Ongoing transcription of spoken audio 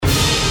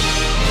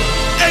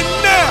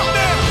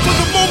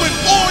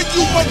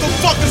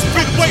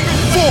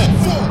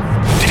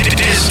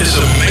is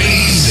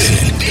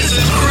amazing. This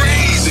is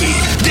crazy.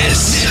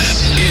 This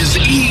is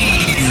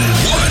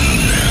E1.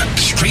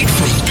 Straight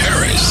from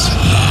Paris.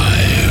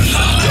 Live.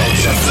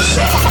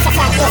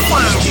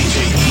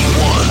 DJ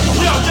E1.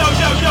 Yo.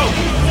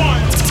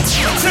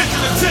 Attention.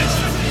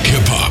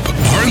 Hip-hop,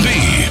 R&B,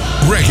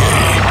 reggae.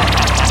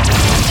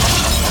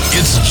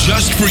 It's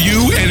just for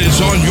you and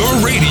it's on your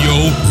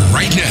radio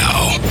right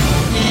now.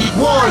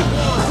 E1.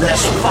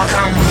 Let's fuck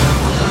 'em.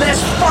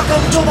 Let's fuck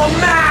 'em to the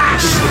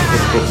max.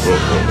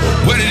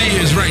 What it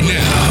is right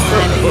now.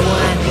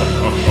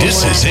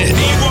 This is it.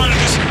 E1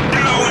 is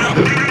blowing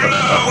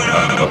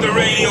up the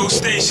radio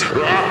station. Do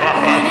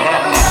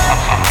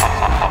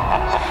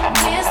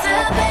you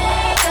still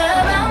think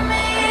about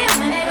me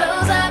when it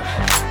goes up?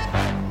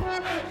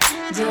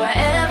 Do I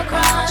ever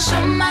cross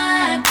your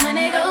mind when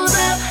it goes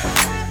up?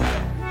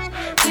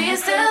 Do you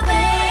still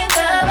think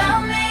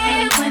about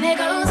me when it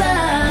goes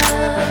up?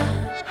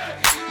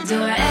 Do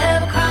I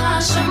ever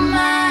cross your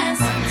mind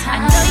sometimes?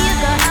 I know you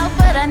go out,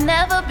 but I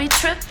never be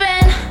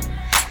tripping.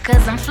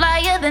 Cause I'm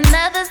flyer than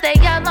others, they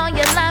all on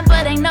your line,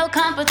 but ain't no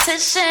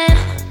competition.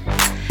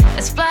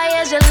 As fly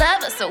as your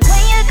lover, so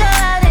when you go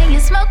out and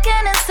you're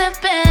smoking and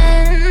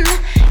sipping,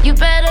 you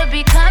better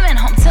be coming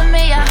home to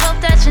me. I hope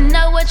that you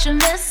know what you're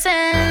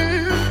missing.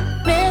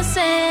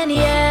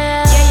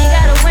 Yeah, you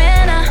got a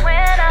winner.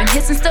 Been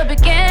here since the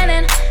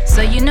beginning,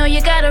 so you know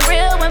you got a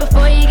real one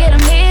before you get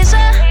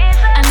amnesia.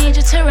 I need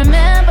you to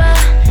remember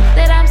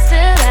that I'm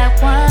still that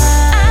one.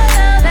 I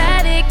know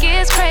that it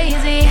gets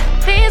crazy.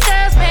 These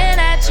girls been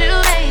at you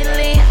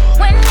lately.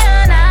 When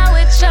you're not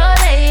with your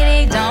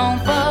lady, don't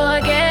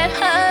forget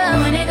her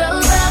when it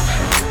goes up.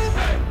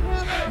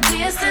 Do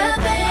you still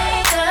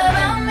think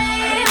about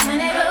me when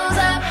it goes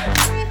up?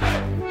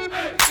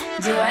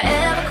 Do I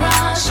ever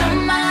cross your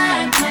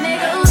mind when it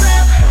goes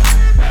up?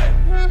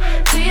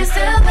 Do you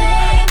still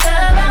think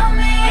about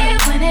me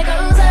when it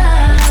goes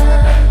up?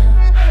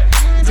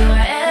 Do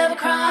I ever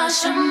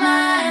cross your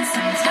mind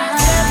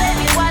sometimes? If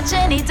you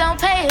watching, he don't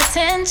pay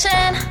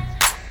attention.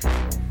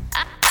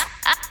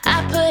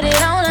 I put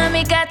it on him,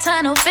 he got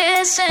tunnel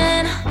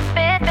vision.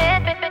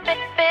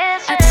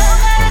 I told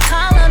her to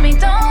call him, he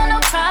don't want no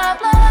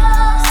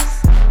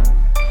problems.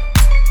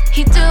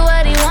 He do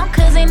what he want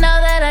cause he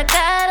know that I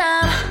got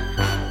him.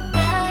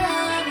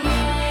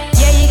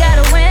 Yeah, you got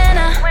a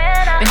winner.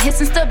 Been here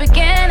since the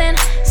beginning,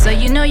 so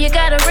you know you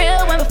got a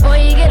real one before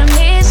you get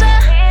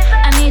amnesia.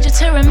 I need you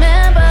to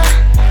remember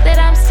that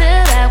I'm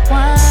still that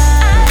one.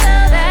 I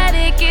know that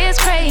it gets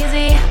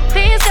crazy.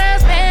 These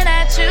girls been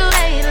at you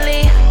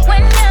lately.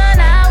 When you're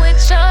not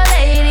with your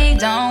lady,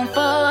 don't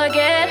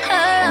forget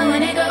her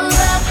when it goes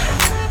up.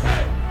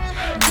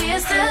 Do you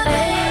still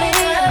think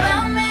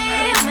about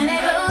me when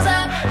it goes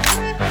up?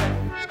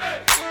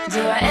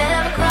 Do I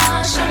ever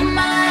cross your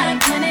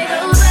mind when it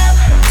goes up?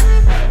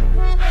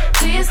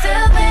 Do you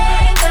still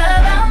think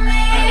about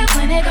me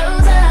when it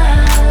goes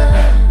up?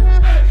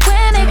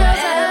 When it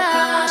goes up,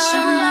 cross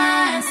your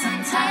mind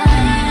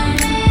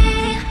sometimes.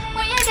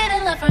 When you're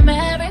getting love from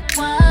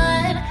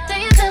everyone, do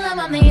you tell them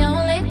I'm the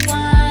only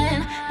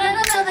one? Let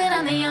them know that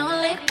I'm the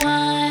only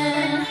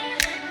one.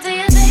 Do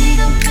you think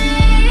of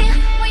me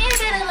when you're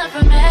getting love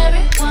from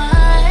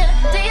everyone?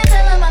 Do you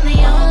tell them I'm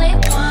the only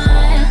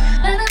one?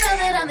 Let them know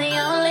that I'm the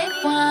only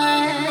one.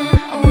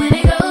 When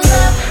it goes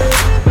up,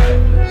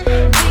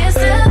 do you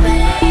still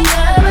think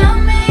about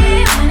me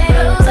when it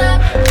goes up?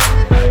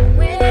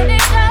 When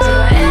it goes up, do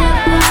I ever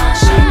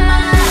cross your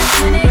mind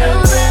when it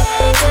goes up?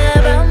 Think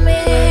about me.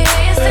 Do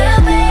you still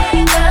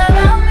think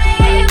about me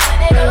when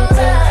it goes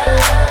up?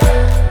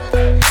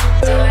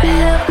 Do I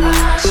ever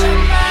cross your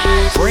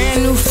mind? Brand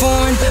new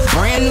foreign,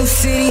 brand new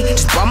city.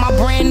 Just bought my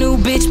brand new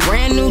bitch,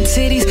 brand new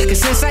titties. Cause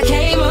since I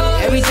came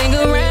up, everything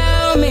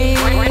around me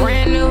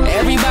brand new,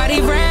 everybody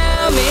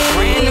around me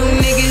brand new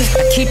niggas. I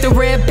keep the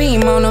red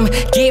beam on them.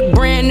 Get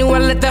brand new, I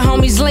let the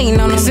homies lean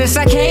on them. Since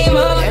I came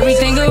up,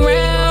 everything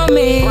around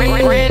me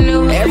brand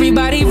new,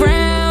 everybody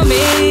around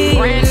me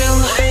brand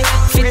new.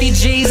 50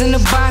 G's in the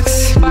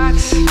box.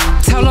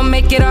 Tell them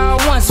make it all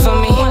once for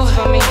me.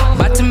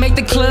 About to make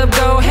the club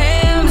go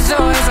ham,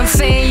 Zoys. I'm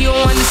saying you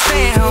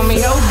understand,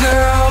 homie. Oh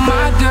girl,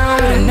 my girl,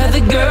 with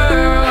another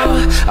girl.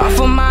 Off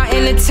of my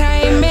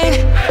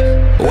entertainment.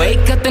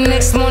 Wake up the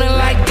next morning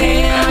like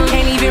damn, I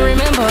can't even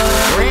remember.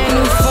 Brand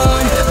new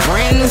phone,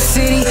 brand new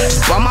city.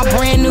 Just bought my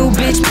brand new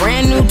bitch,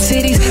 brand new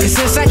titties. And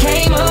since I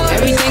came up,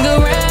 everything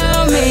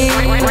around me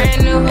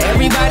brand new,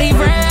 everybody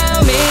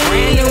around me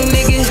brand new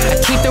niggas. I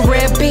keep the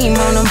red beam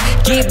on them.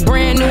 Get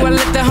brand new, I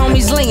let the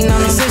homies lean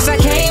on them. Since I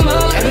came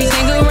up,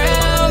 everything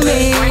around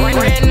me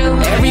brand new,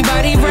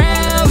 everybody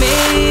around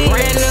me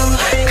brand new.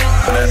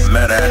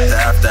 Met her at the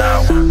after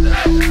hour.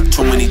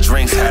 Too many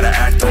drinks, had her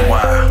acting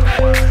wild.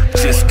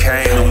 Just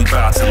came and we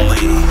about to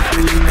leave.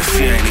 And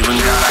she ain't even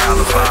got an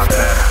alibi.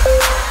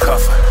 Better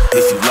cuff her.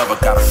 If you love her,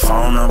 got a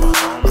phone number.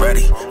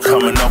 Ready,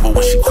 coming over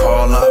when she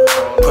call up.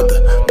 Put the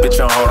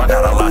bitch on hold, I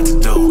got a lot to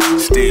do.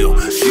 Still,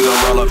 she gon'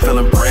 roll up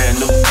feeling brand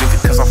new.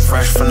 Nigga, cause I'm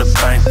fresh from the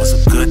bank, was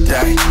a good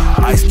day.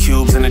 Ice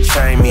cubes in the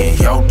chain, me and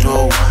yo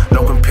dude.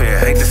 No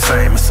compare, ain't the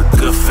same, it's a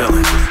good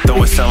feeling.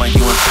 Though it's sound like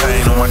you in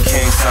pain on my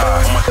king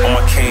side. On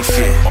my king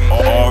shit.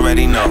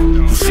 Already know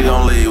who she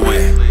gon' lead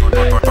with.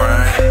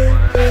 Brain,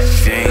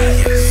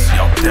 genius.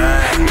 Yo,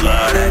 dang,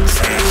 love that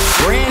team.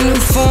 Brand new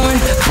foreign,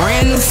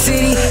 brand new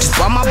city. Just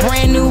bought my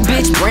brand new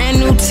bitch, brand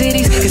new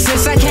titties. Cause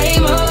since I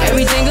came up,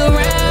 everything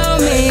around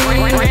me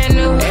brand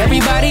new.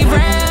 Everybody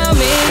around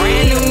me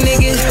brand new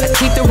niggas. I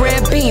keep the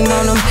red beam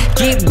on them.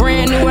 Get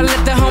brand new, I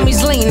let the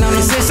homies lean on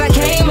them. Since I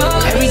came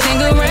up,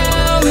 everything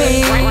around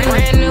me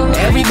brand new.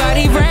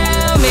 Everybody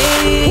around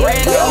me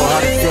brand new. How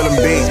the feeling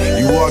be?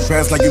 You walk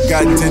past like you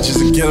got intentions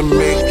of killing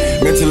me.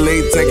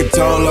 Mentally, take a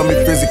toll on me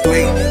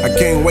physically. I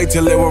can't wait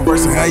till it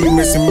reverse and how you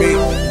missing me.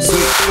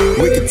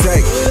 Sweet, we can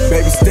take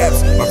baby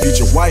steps. My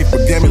future wife,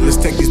 but damn it, let's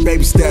take these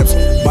baby steps.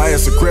 Buy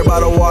us a crib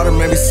out of water,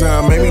 maybe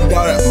son, maybe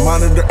daughter.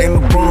 Monitor in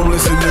the room,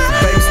 listen to the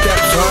baby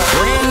steps.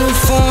 Brand new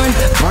foreign,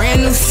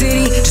 brand new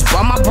city. Just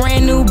bought my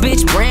brand new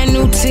bitch, brand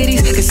new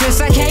titties. Cause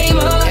since I came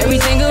up,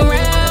 everything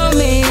around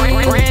me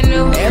brand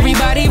new.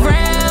 Everybody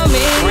around me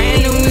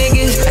brand new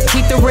niggas. I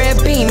keep the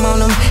red beam on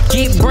them.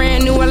 Get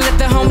brand new, I let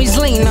the homies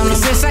lean on them.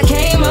 Since I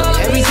came up,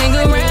 everything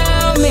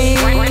around me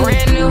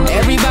brand new.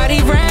 Everybody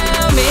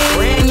around me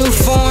brand new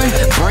foreign,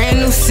 brand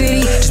new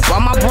city. Just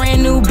bought my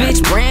brand new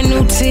bitch, brand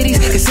new titties.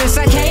 Cause since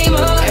I came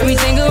up,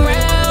 everything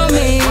around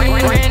me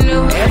brand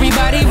new.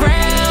 Everybody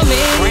around me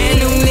brand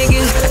new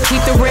niggas. I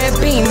keep the red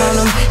beam on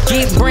them.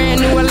 Get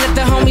brand new, I let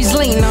the homies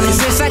lean on them.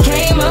 Since I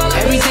came up,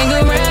 everything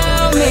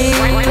around me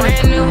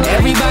brand new.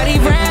 Everybody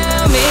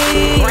around me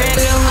brand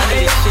new.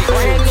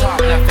 Brand new.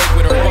 Not fake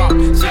with a rock.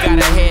 She got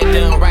her head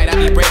done right, I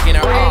be breaking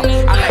her off.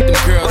 I like them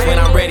girls when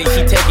I'm ready,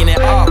 she taking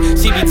it off.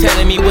 She be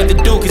telling me what to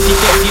do cause she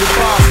thinks she the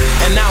boss.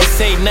 And I don't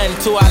say nothing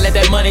to her, I let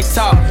that money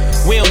talk.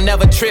 We don't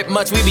never trip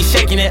much, we be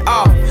shaking it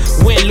off.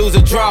 Win, lose,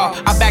 or draw,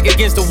 I back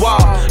against the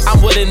wall.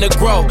 I'm willing to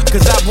grow,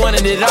 cause I've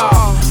wanted it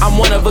all. I'm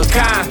one of a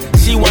kind,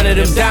 she one of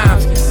them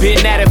dimes.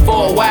 Been at it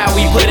for a while,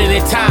 we put it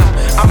in time.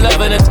 I'm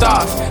loving her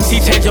thoughts, she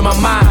changing my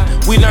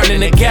mind. We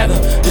learning together,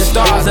 the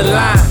stars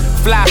align.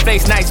 Fly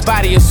face, nice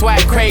body, her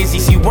swag crazy.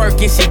 She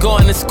working, she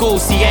going to school,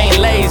 she ain't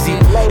lazy.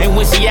 And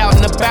when she out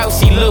and about,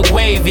 she look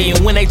wavy.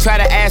 And when they try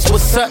to ask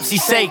what's up, she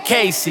say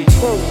Casey.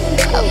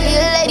 I'll be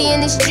a lady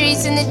in the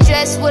streets in the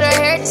dress with her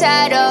hair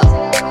tied up.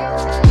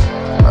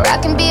 Or I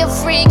can be a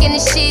freak in the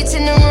sheets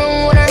in the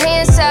room with her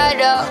hands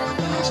tied up.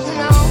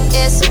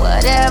 It's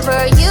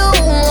whatever you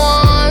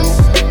want,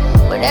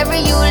 whatever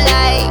you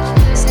like.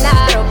 It's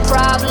not a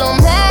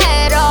problem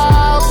at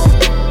all.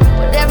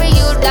 Whatever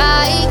you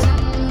like.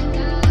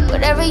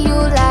 Whatever you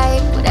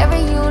like, whatever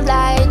you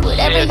like,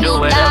 whatever you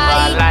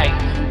like.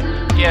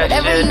 Yeah,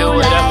 whatever do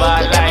whatever I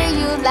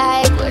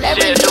like.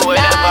 Whatever you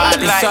like.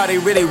 They saw they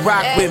really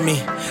rock with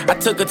me. I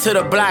took her to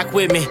the block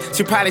with me.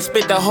 She probably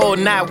spent the whole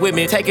night with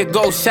me. Take a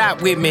go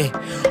shot with me.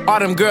 All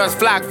them girls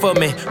flock for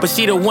me, but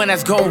she the one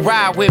that's gon'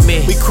 ride with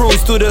me. We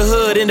cruised through the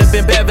hood, end up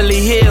in Beverly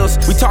Hills.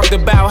 We talked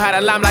about how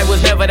the limelight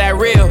was never that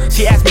real.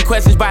 She asked me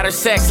questions about her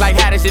sex, like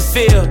how does it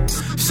feel?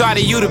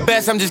 Shawty, you the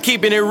best, I'm just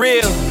keeping it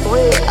real.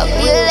 I'll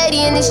be a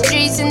lady in the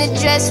streets in the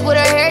dress with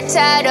her hair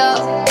tied up.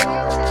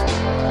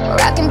 Or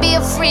I can be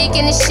a freak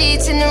in the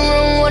sheets in the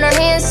room with her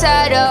hands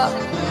tied up.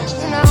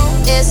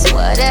 It's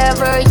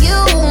whatever you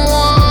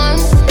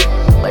want,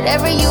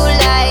 whatever you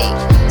like.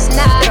 It's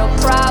not a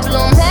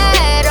problem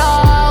at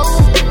all.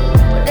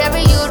 Whatever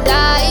you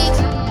like,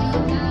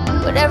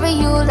 whatever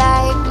you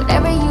like,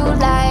 whatever you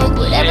like,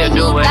 whatever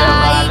you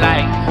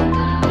like.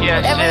 Yeah,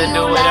 she'll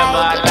do whatever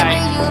I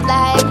like.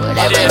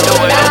 Whatever you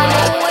like.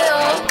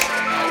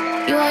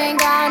 You ain't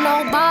got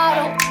no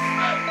bottle.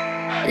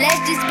 Let's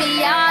just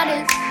be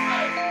honest.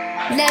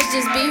 Let's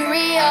just be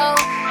real.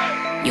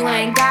 You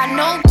ain't got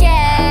no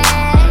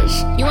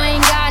cash. You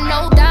ain't got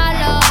no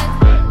dollars.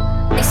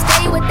 They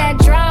stay with that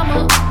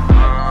drama.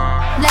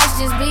 Let's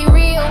just be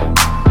real.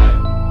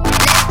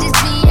 Let's just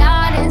be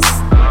honest.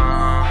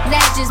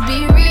 Let's just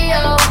be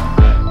real.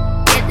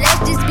 Yeah,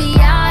 let's just be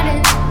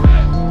honest.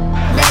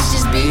 Let's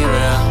just be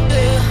real.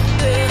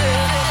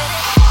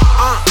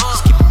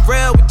 Just keep it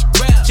real with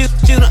you.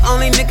 You the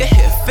only nigga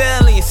here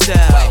feeling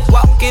yourself.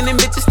 Walking in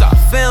bitches start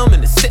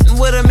filming. Sitting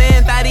with a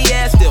man, thought he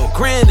ass still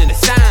grinning. The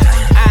sign.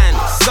 I'm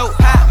so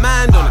hot,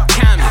 mind on the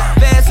comment.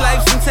 Fast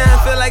life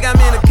sometimes feel like I'm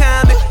in a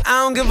comic.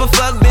 I don't give a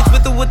fuck, bitch,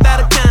 with or without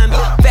a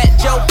condom. Fat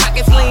Joe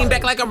pockets lean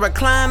back like a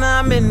recliner.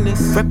 I'm in this.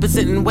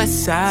 Representing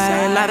West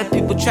Side. A lot of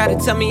people try to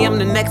tell me I'm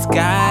the next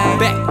guy.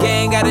 Back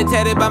gang got it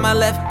tatted by my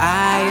left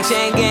eye.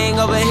 Chain gang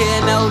over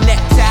here, no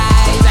neckties.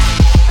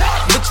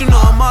 But you know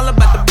I'm all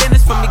about the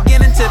business from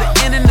beginning to the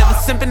end. Never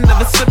simping,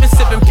 never slipping,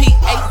 sipping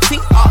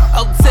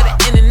P-A-T-R-O to the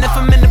end. And if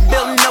I'm in the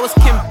building, know it's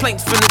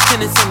complaints from the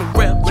tenants on the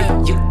real.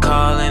 You can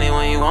call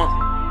anyone you want.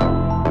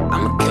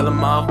 I'ma kill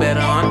them all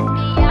better on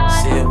it.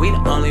 Shit, we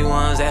the only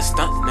ones that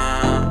stunt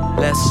now.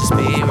 Let's just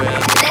be real.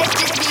 Let's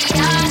just be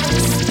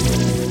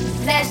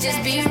honest. Let's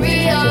just be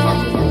real.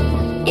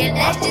 Yeah,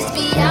 let's just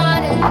be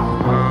honest.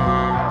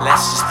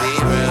 Let's just be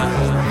real.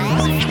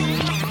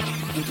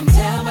 You can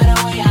tell by the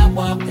way I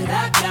walk that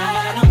I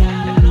got 'em.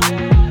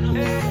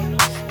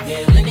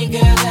 Yeah, any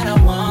girl that I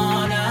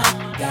wanna.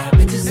 Got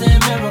bitches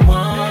and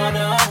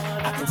marijuana.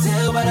 I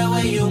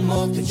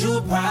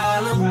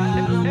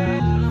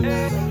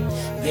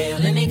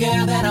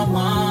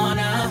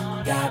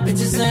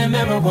bitches and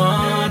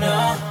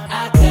marijuana.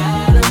 I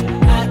got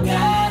 'em, I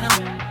got 'em.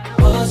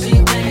 Oh, she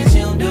thinks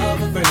she'll do it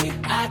for free.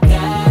 I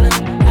got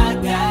 'em, I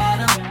got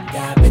 'em.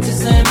 Got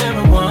bitches and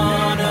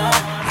marijuana.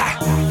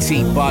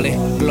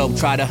 T-ballin',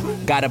 globetrotter.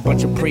 Got a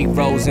bunch of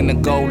pre-rolls in the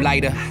gold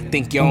lighter.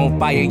 Think you're on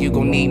fire, you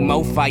gon' need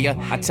more fire.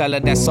 I tell her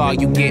that's all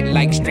you get,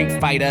 like Street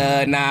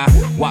Fighter. Nah,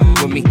 walk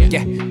with me,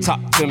 yeah, talk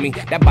to me.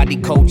 That body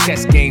cold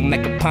chess game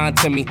like a pawn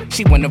to me.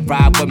 She wanna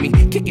ride with me,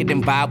 kick it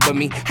and vibe with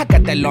me. I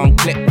got that long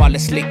clip while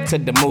it's slick to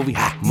the movie.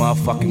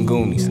 Motherfucking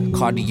Goonies,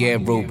 Cartier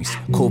rubies.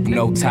 Coupe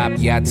no top,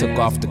 yeah, I took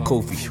off the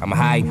kufi. I'm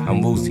high,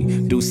 I'm woozy.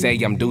 Do say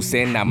I'm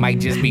deucing, I might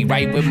just be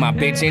right with my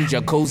bitch in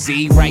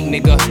jacuzzi. Right,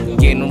 nigga,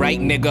 getting right,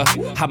 nigga.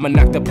 I'ma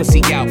knock the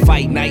pussy out,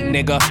 fight night,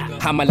 nigga.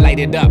 I'ma light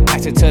it up,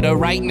 pass it to the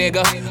right,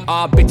 nigga.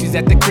 All bitches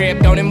at the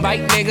crib, don't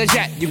invite niggas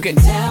yet. You can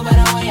tell by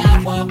the way I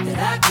walk that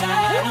I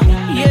got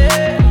 'em.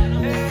 Yeah.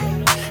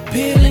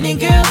 Peel any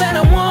girl that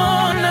I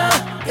wanna.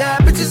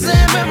 Got bitches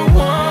and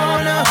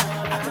marijuana.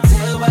 I can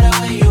tell by the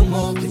way you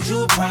move that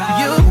you a problem.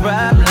 You a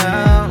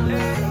problem.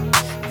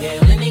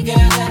 Peel any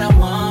girl that I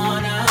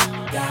wanna.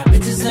 Got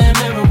bitches and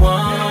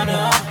marijuana.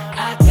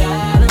 I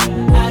got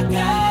 'em, I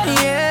got 'em.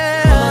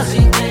 Yeah. Oh,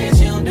 she thinks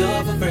she'll do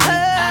it for free.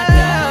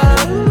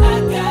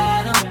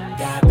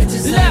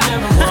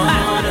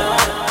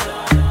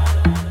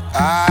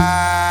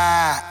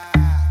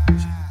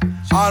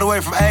 All the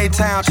way from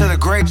A-Town to the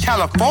great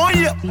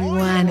California. From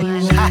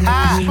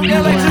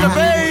LA to the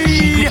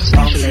Bay.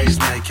 Palm trees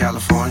make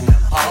California.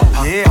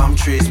 Yeah. Palm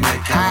trees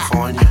make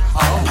California.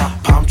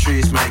 Palm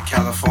trees make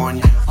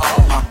California.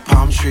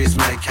 Palm trees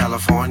make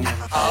California.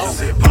 I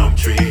said palm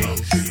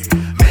trees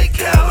make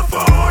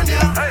California.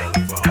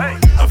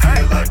 I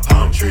feel like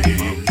palm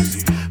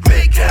trees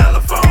make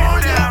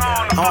California.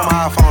 I'm on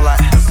my iPhone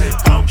like I said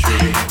palm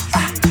trees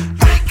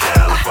make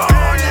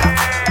California.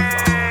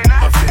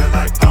 I feel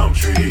like palm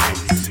trees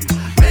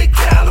make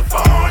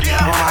California.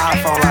 I'm on my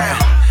iPhone like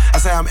I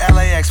say I'm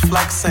LAX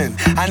flexing.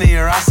 I need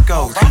a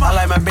Roscoe. I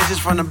like my bitches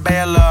from the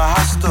Bay, a little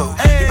hostile.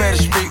 You better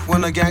speak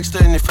when a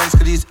gangster in your face,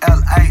 cause these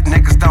LA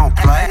niggas don't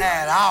play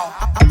at all.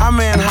 I'm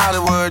in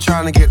Hollywood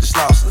trying to get the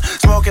Slauson.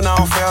 Smoking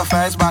on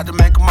Fairfax, about to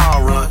make them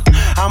all run.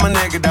 I'm a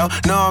nigga though,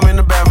 know I'm in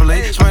the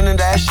Beverly. Swinging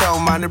that show,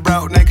 money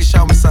broke, nigga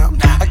show me something.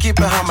 I keep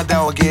it hummer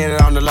though, get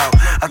it on the low.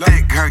 I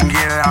think her can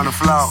get it on the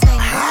floor.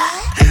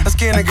 A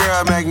skinny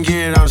girl, man can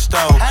get it on the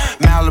stove.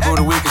 Malibu,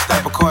 the weekend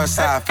step a court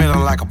side,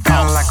 feeling like a boss.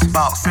 Feeling like a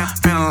boss,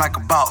 feeling like a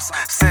boss.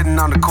 Sitting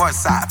on the court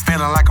side,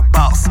 feeling like a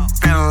boss.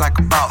 Feeling like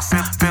a boss,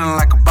 feeling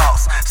like a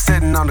boss.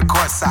 Sitting on the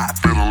court side,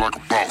 feeling like a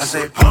boss. I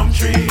say palm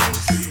trees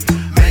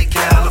make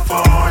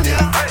California.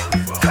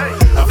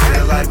 I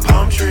feel like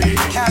palm trees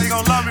Cali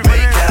gon' love me,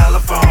 make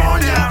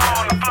California.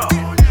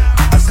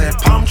 I said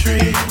palm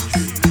trees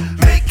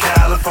make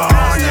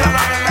California.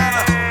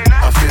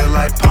 I feel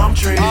like palm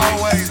trees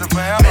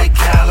make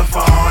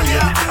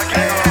California.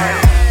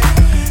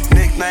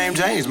 Nickname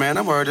James, man,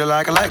 I'm worded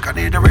like a lake. I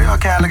need the real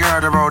Cali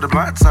girl to roll the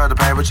blunt, serve the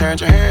paper,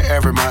 change her hair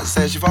every month.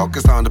 Says she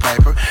focused on the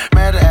paper.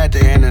 Met her at the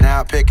In and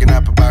Out, picking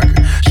up a burger.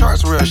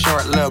 Shorts real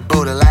short, little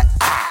booty like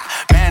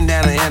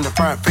bandana in the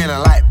front, feeling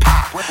like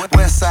pop.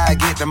 West side,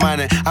 get the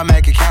money, I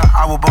make it count.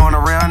 I was born a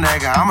real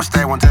nigga, I'ma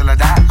stay one till I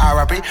die.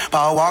 R.I.P.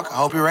 Paul Walker,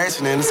 hope you're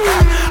racing in the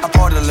sky. I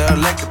poured a little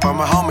liquor for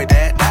my homie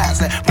that died.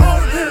 Said, pour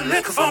a little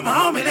liquor for my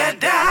homie that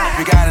died. If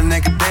you got a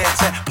nigga dead,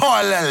 said, pour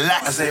a little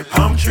liquor. I said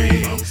palm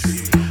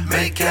trees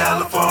make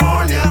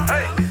California.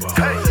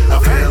 I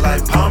feel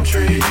like palm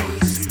trees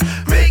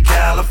make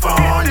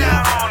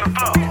California.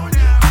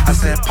 I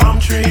said palm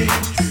trees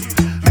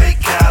make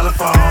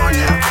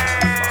California.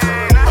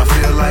 I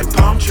feel like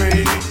palm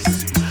trees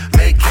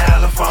make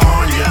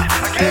California.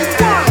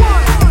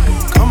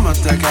 Come on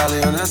to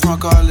Cali and let's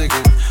smoke all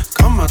again.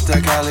 Come on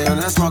to Cali and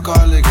let's smoke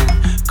all again.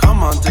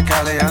 Come on to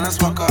Cali and let's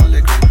smoke all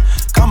again.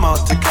 Come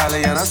out to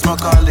Cali and I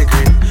smoke all the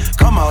green.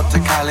 Come out to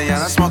Cali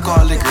and I smoke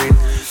all the green.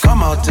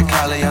 Come out to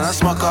Cali and I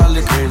smoke all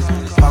the green.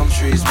 Palm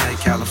trees make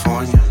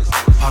California.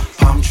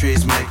 Palm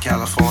trees make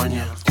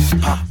California.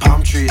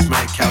 Palm trees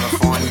make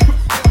California.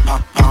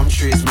 Palm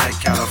trees make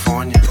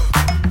California.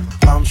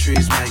 Palm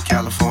trees make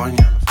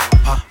California.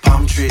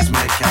 Palm trees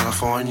make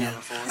California.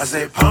 I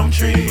say palm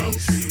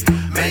trees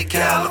make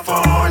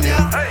California.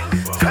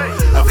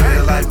 I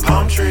feel like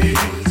palm trees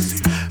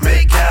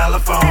make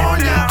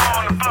California.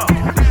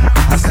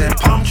 I said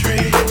palm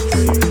trees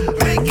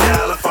make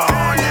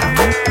California.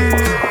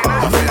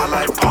 I feel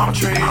like palm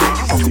trees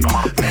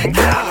make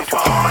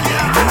California.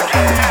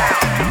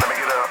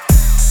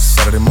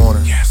 Saturday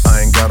morning,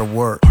 I ain't gotta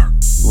work.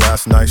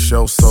 Last night's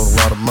show sold a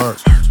lot of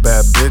merch.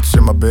 Bad bitch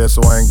in my bed,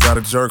 so I ain't got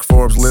a jerk.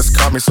 Forbes list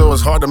caught me, so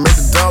it's hard to make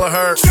the dollar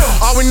hurt.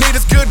 All we need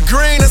is good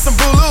green and some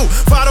boo-loo.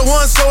 5 to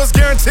 1, so it's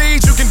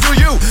guaranteed you can do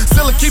you.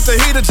 Still keep the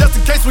heater just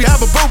in case we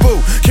have a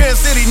boo-boo. Kansas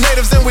City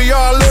natives and we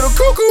are a little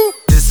cuckoo.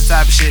 This the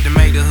type of shit to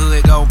make the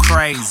hood go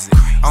crazy.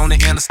 On the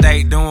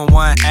interstate doing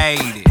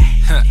 180.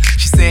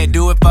 She said,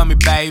 do it for me,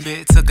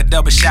 baby. Took a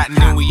double shot and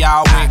then we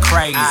all went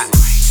crazy.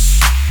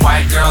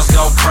 White girls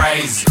go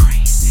crazy.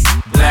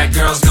 Black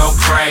girls go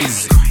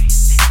crazy.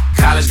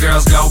 College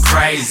girls go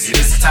crazy.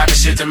 This the type of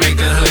shit to make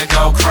the hood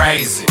go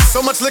crazy.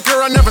 So much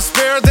liquor, I never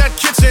spare that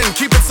kitchen.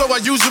 Keep it so I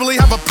usually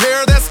have a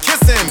pair that's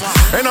kissing.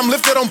 And I'm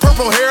lifted on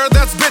purple hair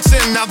that's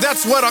bitchin'. Now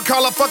that's what I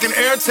call a fucking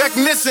air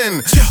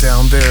technician.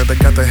 Down there, they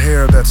got the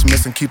hair that's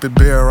missing. Keep it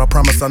bare, I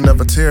promise I'll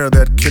never tear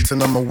that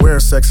kitten. I'm aware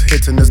sex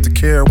hitting is the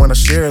care when I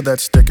share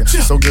that sticking.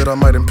 So good I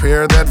might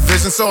impair that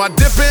vision. So I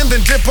dip in,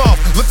 then dip off.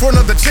 Look for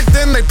another chick,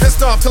 then they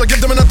pissed off. Till I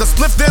give them another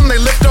split, then they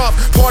lift off.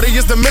 Party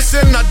is the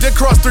mission. I did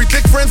cross 3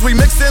 thick friends. We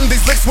mix in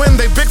these licks when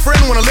they big friend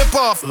wanna lip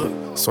off.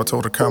 So I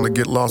told her calmly,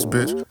 get lost,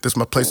 bitch. This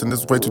my place and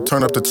this way to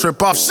turn up the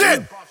trip off.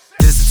 Shit!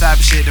 This the type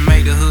of shit to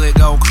make the hood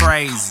go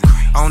crazy.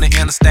 On the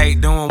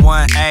interstate doing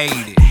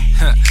 180.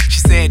 She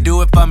said,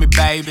 do it for me,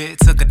 baby.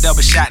 Took a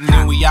double shot and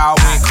then we all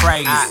went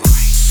crazy.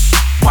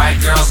 White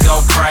girls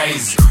go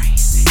crazy.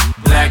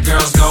 Black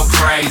girls go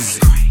crazy.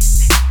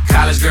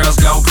 College girls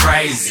go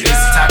crazy. This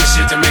the type of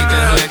shit to make the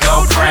hood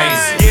go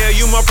crazy. Yeah,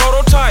 you my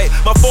prototype.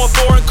 My 4th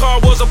foreign car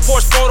was a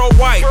Porsche photo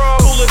white.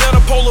 Cooler than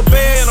a polar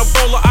bear and a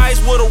bowl of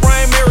ice. With a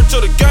rain mirror to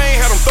the game,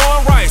 had them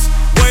throwing rice.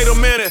 Wait a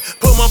minute,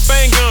 put my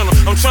finger on her.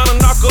 I'm tryna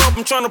knock her up,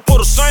 I'm tryna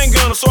put a sang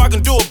on her. So I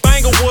can do a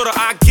banger with her,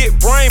 I get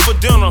brain for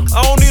dinner.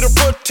 I don't need a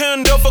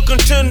pretender for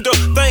contender.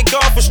 Thank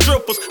God for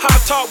strippers, high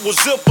top with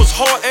zippers,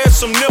 hard ass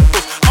some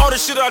nipples. All the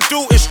shit I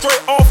do is straight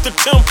off the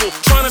temple.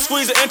 Tryna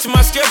squeeze it into my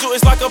schedule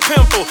is like a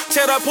pimple.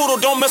 Tell that poodle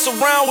don't mess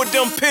around with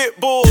them pit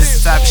bulls. This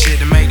the type of shit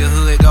to make the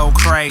hood go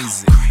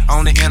crazy.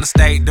 On the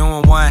interstate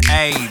doing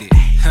 180.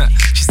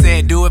 She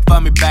said, do it for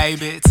me,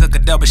 baby. Took a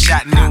double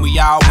shot and then we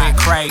all went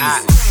crazy.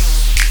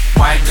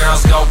 White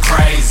girls go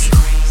crazy.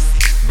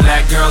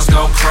 Black girls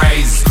go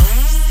crazy.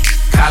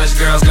 College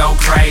girls go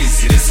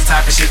crazy. This the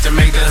type of shit to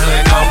make the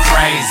hood go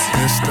crazy.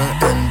 It's the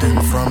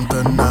ending from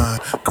the 9.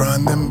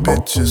 Grind them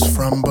bitches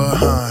from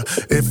behind.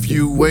 If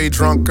you way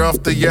drunk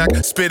off the yak,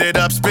 spit it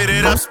up, spit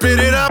it up, spit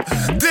it up.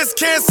 This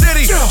Kansas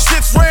City,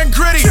 shit's ran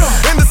gritty.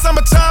 In the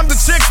summertime, the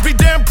chicks be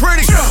damn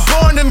pretty.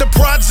 Born in the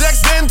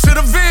projects, then to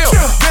the Ville.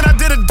 Then I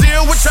did a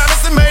deal with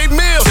Travis and made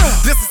meals.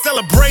 This is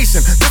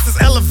celebration, this is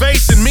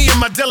elevation. Me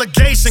and my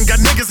delegation got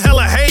niggas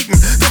hella hating.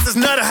 This is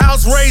Nutter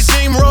House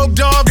regime, Rogue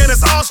Dog, and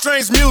it's all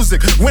strange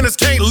music. Winners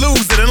can't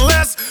lose it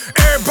unless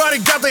everybody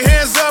got their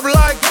hands up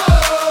like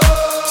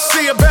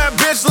see a bad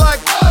bitch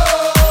like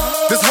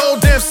this whole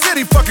damn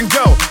city fucking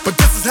go. But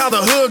this is how the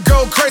hood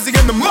go crazy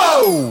in the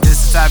mode.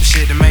 This the type of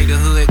shit to make the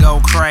hood go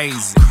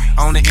crazy.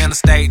 On the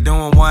interstate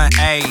doing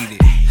 180.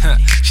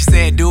 She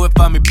said, do it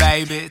for me,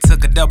 baby.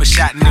 Took a double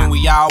shot and then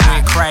we all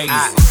went crazy.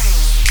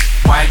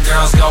 White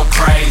girls go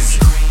crazy.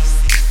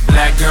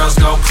 Black girls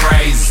go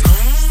crazy.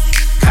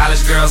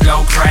 College girls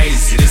go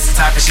crazy. This the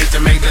type of shit to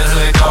make the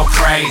hood go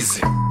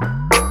crazy.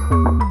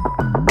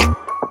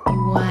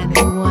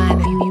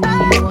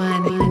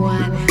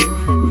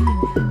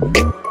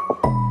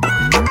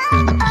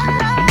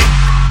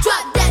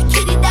 Drop that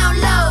kitty down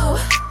low.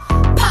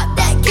 Pop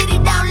that kitty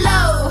down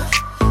low.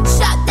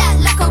 Shot that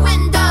like a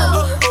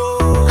window.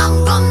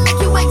 I'm gon'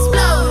 make you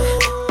explode.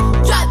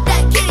 Drop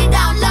that kitty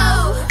down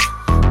low.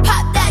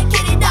 Pop that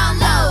kitty down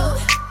low.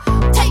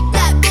 Take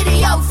that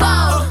video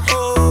phone.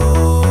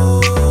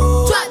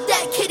 Drop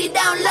that kitty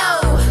down low.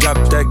 Drop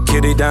that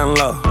kitty down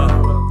low.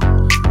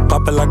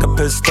 Pop it like a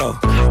pistol.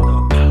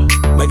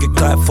 Make it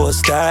clap for a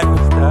stack.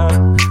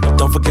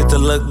 Don't forget to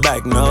look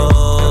back. No,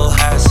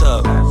 ass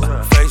up,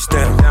 face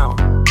down.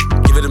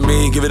 Give it to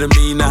me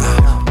now.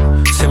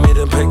 Send me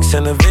the pics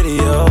and the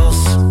videos.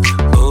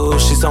 Ooh,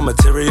 she's on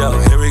material.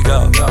 Here we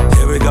go.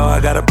 I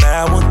got a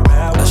bad one.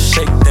 I'll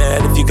shake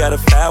that if you got a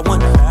fat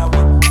one.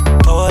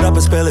 Pour it up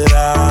and spill it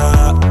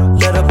out.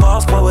 Let her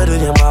boss pour it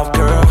in your mouth,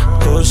 girl.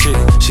 Oh shit,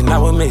 she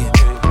not with me.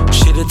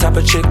 She the type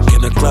of chick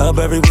in the club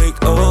every week.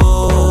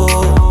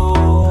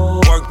 Oh,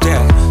 work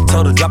that.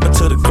 Told her drop it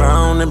to the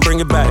ground and bring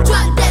it back.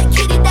 Drop that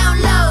kitty down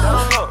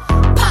low.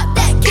 Pop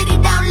that kitty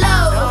down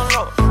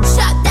low.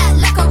 Shot that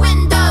like a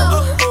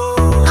window.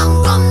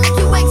 I'm gon' make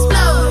you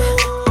explode.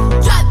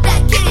 Drop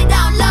that kitty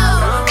down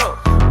low.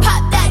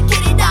 Pop that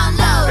kitty down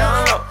low.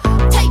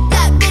 Take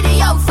that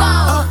video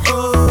phone.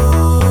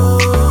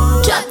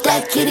 Drop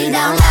that kitty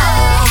down low.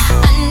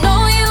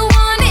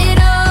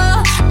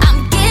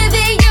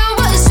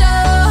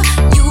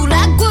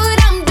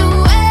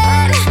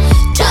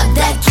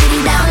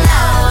 Kitty down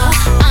low.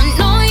 I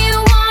know you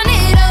want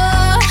it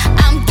all.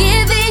 I'm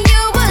giving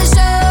you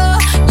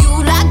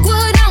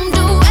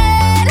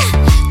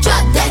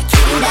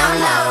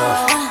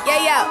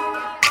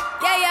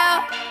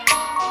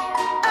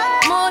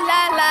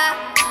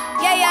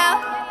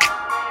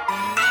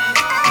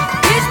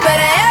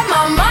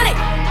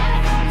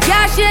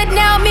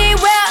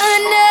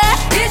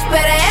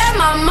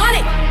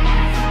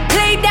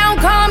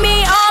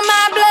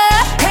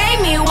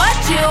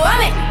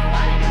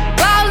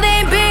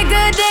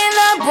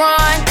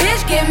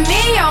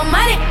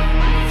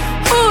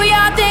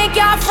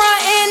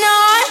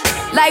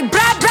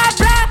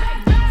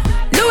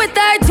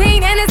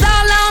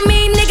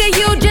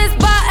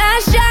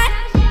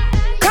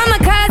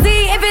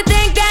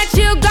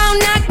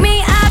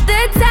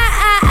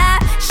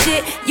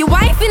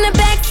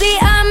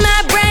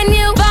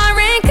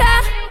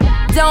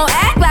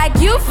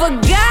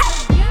forgot.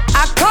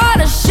 I called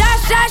a shot.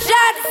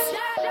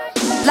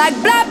 Like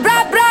blah,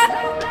 blah, blah.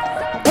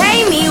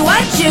 Pay me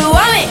what you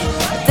want it.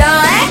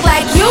 Don't act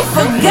like you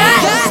forgot.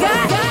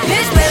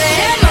 Bitch better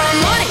have my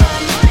money.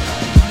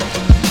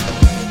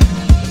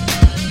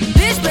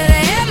 Bitch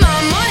better have my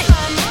money.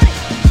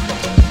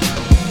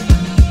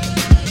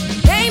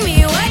 Pay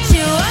me what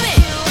you want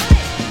it.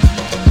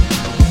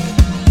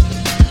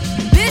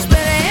 Bitch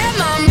better have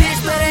my,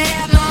 bitch better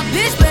have my,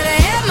 bitch better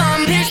have my,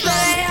 bitch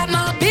better have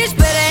my, bitch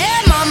better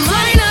have my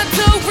money. Not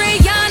to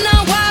Rihanna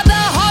while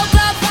the whole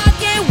club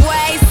fucking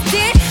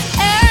wasted.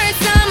 Every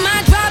time I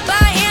drop, I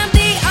am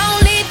the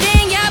only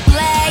thing y'all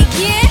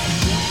playing.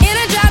 In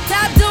a drop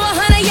top, do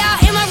 100, y'all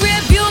in my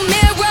rearview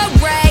mirror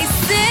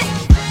racing.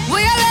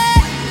 Where y'all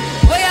at?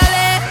 Where y'all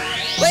at?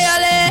 Where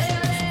y'all at?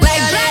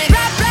 Like blah,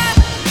 blah, blah.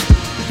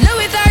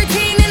 Louis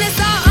 13 and it's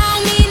all on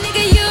me,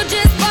 nigga, you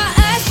just bought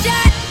a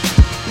shot.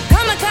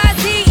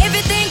 Kamikaze, if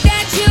you think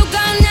that you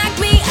gon' knock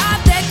me off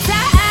the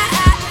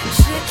top.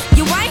 Shit,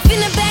 your wife in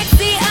the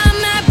backseat of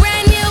my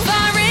brand new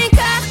foreign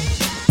car.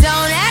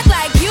 Don't act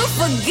like you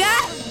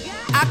forgot.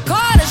 I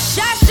called a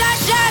shot.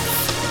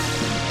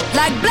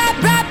 Like blah,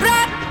 blah,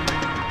 blah.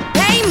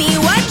 Pay me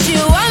what you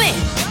want it.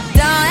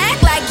 Don't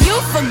act like you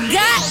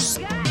forgot.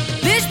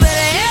 Bitch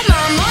better have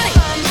my money.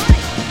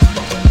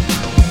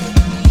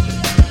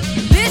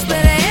 Bitch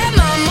better have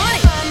my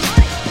money.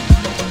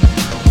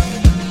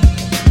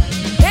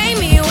 Pay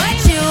me what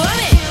you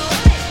want it.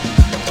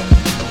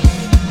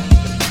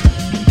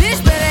 Bitch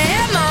better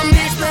have my,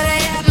 bitch better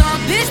have my,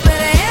 bitch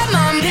better have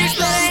my, bitch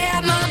better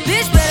have my,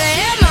 bitch better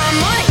have my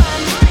money.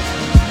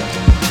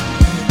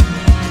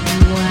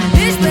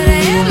 Bitch better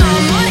have my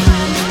money.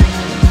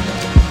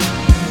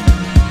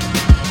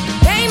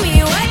 Pay me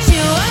what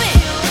you want it.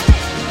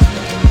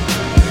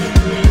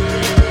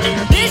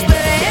 Bitch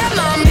better have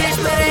my, bitch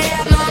better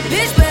have my,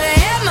 bitch better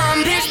have my,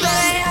 bitch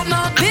better have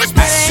my, bitch I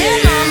better have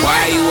said, my.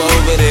 why you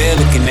over there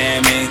looking at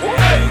me?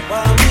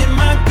 While I'm with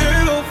my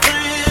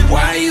girlfriend.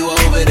 Why you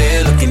over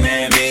there looking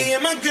at me? Me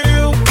and my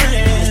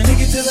girlfriend. Let's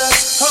take it to the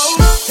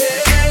hotel.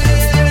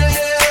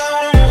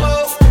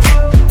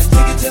 Let's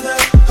take it to the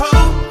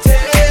hotel.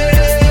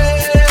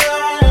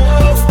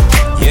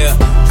 Yeah,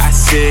 I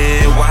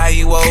said, why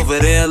you over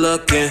there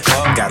looking?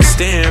 Got a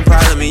staring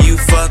problem and you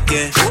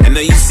fucking. I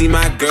know you see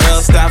my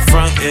girl, stop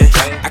fronting.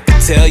 I can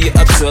tell you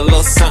up to a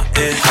little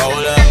something.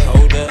 Hold up,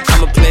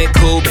 I'ma play it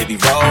cool, baby,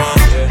 roll on.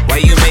 Why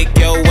you make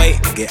your way,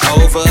 get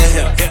over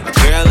here? My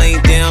girl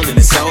ain't down and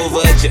it's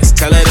over. Just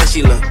tell her that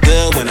she look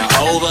good when I'm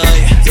over.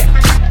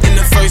 In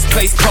the first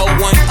place, pull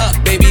one up,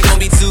 baby, don't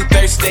be too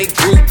thirsty.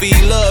 Groupie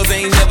love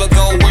ain't never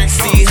gon' work.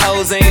 See,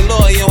 hoes ain't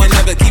loyal and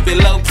never keep it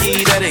low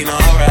key. That ain't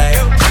alright.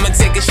 I'ma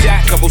take a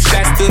shot, couple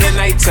shots through the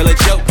night. Tell a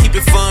joke, keep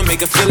it fun, make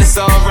her feel it's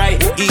alright.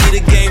 Give you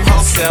the game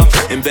wholesale,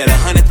 and bet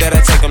 100 that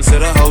I take them to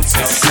the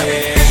hotel.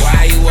 Yeah,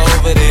 why you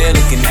over there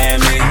looking at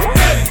me?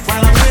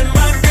 While I'm with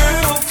my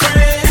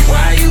girlfriend.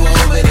 Why you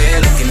over there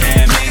looking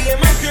at me? Me and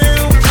my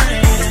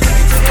girlfriend. Let's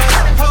take it to the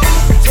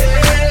hotel.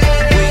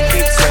 We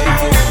can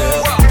take it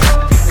up.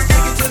 Let's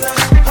take it to the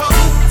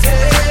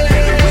hotel.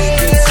 We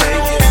can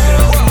take it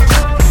up.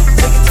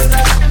 Take it to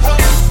the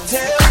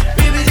hotel.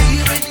 Baby,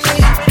 leave with me.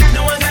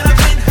 Know I got a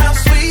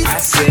penthouse suite. I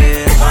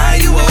said, why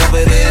you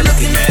over there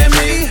looking at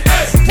me?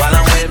 While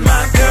I'm with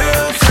my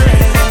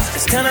girlfriend.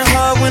 It's kinda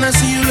hard when I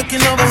see you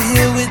looking over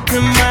here with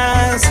them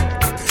eyes.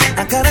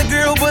 I got a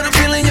girl, but I'm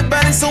feeling your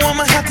body, so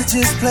I'ma have to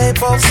just play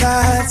both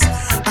sides.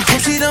 I hope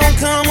she don't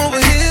come over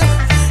here,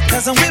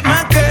 cause I'm with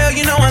my girl,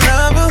 you know I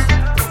love her.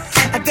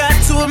 I got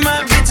two of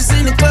my bitches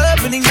in the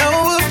club, and they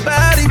know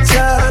about each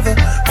other.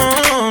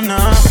 Oh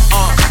no.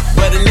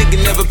 But a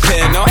nigga never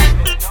pay, no.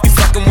 You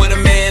fucking with a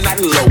man, not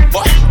a low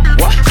boy.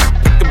 What?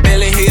 I can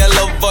barely hear a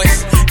low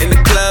voice in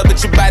the club,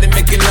 but your body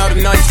making all the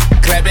noise.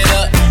 Clap it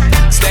up,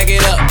 stack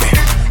it up,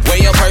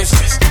 weigh your purse,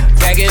 just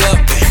bag it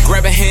up.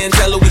 Grab a hand,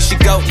 tell her we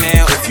should go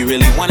now. If you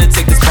really wanna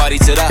take this party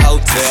to the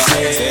hotel.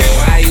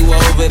 Why you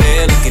over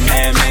there looking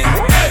at me?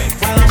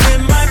 While I'm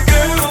with my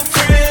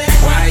girlfriend.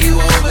 Why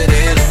you over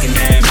there looking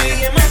at me?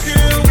 Me and my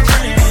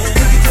girlfriend.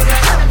 Take it to the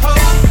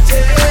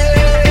hotel.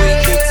 We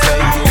can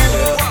take it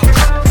up.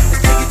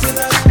 Let's take it to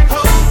the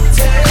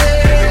hotel.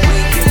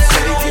 We can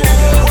take it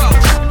up.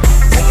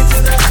 Take it to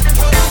the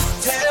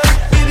hotel.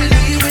 Baby,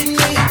 leave with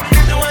me.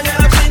 Know I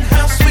got a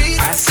penthouse suite.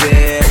 I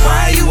said,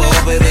 why you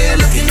over there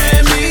looking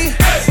at me?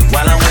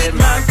 While I'm with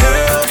my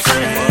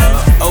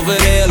girlfriend. Over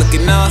there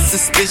looking all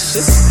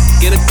suspicious.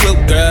 Get a clue,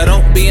 girl,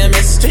 don't be a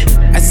mystery.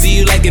 I see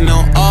you liking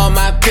on all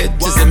my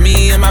pictures of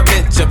me and my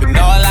bitch up in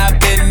all our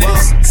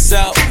business.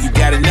 So, you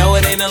gotta know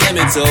it ain't a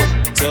limit to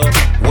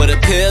what a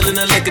pill and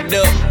a liquor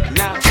do.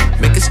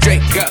 Make a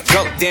straight girl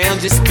go down,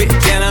 just spit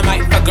down, I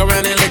might fuck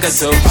around and lick her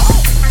too.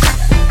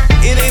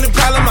 It ain't a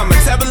problem, my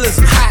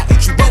metabolism high.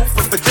 Eat you both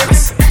for dinner.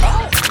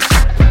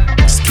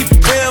 Just keep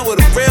it real with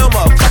a real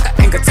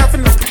motherfucker. Ain't got time for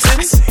no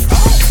pretense.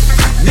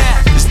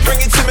 Now, just bring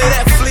it to me,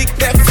 that fleek,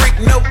 that freak,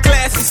 no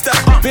classy stuff.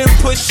 Been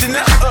pushing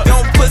up,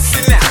 don't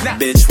pussy now.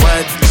 Bitch,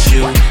 what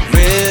you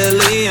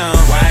really on?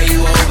 Why you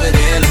over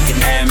there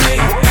looking at me?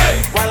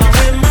 While I'm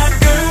with my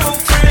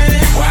girlfriend.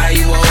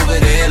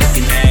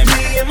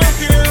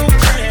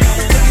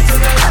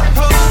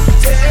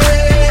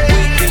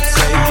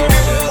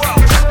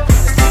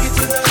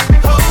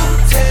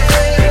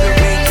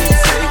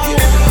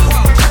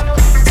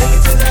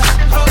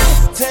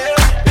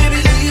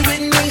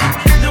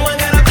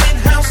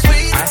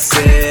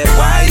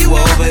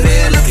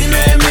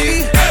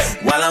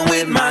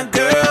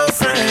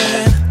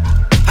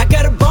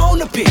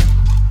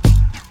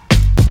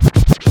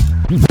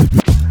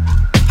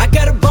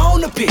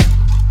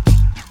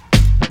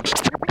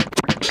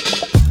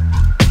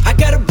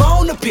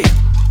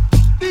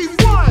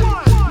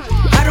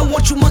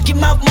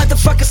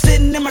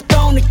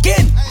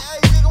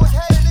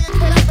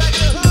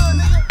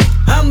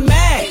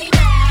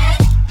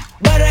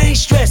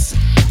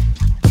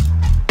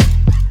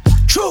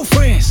 two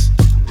friends.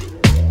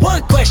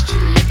 One question.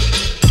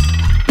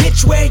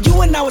 Bitch, where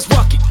you and I was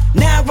walking.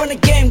 Now I run the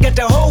game, got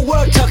the whole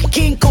world talking.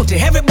 King Kunta,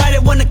 everybody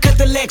wanna cut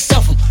the legs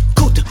off him.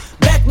 Kunta,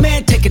 black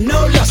man taking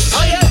no losses.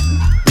 Oh yeah.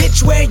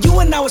 Bitch, where you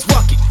and I was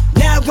walking.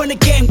 Now I run the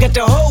game, got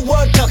the whole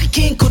world talking.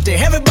 King Kunta,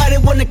 everybody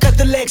wanna cut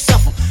the legs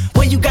off him.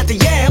 When you got the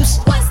yams.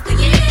 What's the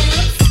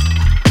yams?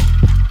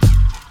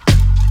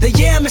 The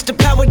yam is the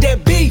power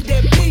that be.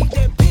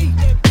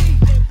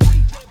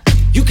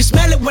 You can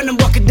smell it when I'm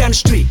walking down the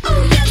street.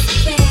 Oh yes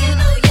we can,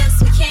 oh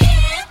yes we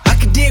can. I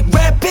can dig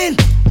rapping,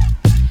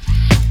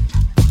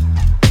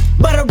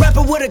 but a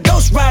rapper with a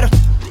ghost rider.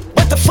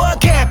 What the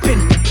fuck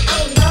happened?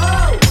 Oh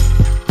no.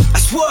 I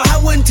swore I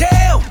wouldn't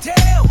tell.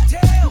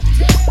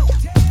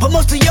 But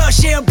most of y'all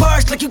share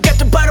bars like you got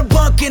the bottom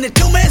bunk in a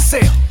two-man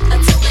sale. A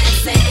two-man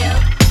sale.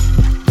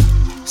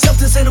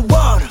 Something's in the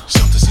water.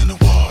 Something's in the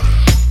water.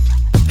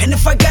 And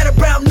if I got a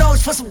brown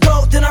nose for some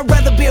gold, then I'd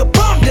rather be a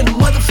bum than a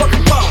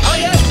motherfucking bum. Oh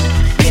yeah.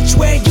 Bitch,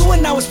 where you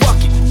and I was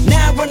walking.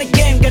 Now I run the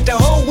game, got the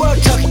whole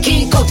world talking.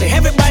 King Kunta,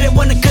 everybody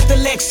wanna cut the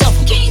legs off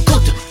him. King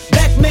Kunta,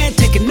 black man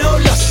taking no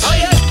losses. Oh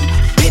yeah.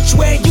 Bitch,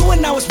 where you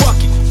and I was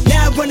walking.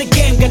 Now I run the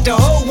game, got the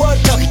whole world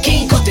talking.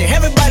 King Kunta,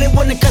 everybody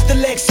wanna cut the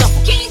legs off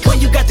him. When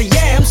you got the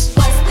yams.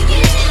 What's the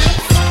yams?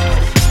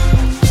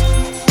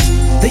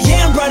 The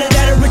yam brought it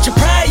out of Richard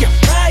Pryor.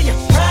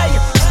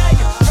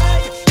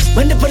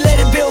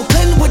 Manipulated Bill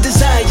Clinton with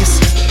desires.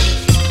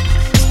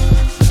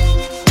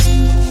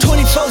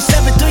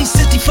 24/7,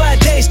 365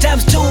 days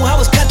times 2. I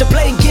was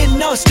contemplating getting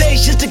on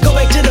stage just to go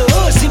back to the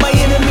hood, see my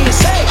enemy and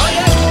say, oh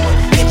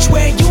yeah. Bitch,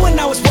 where you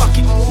and I was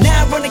walking.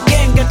 Now I run the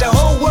game, got the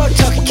whole world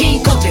talking.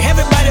 King Kunta,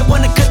 everybody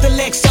wanna cut the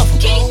legs off him.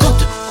 King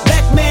Kunta,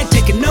 black man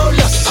taking no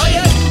losses. Oh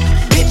yeah.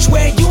 Bitch,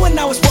 where you and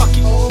I was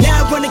walking.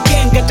 Now I run the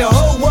game, got the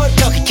whole world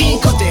talking. King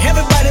Kunta,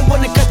 everybody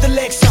wanna cut the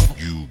legs off him.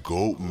 You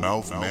goat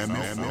mouth man.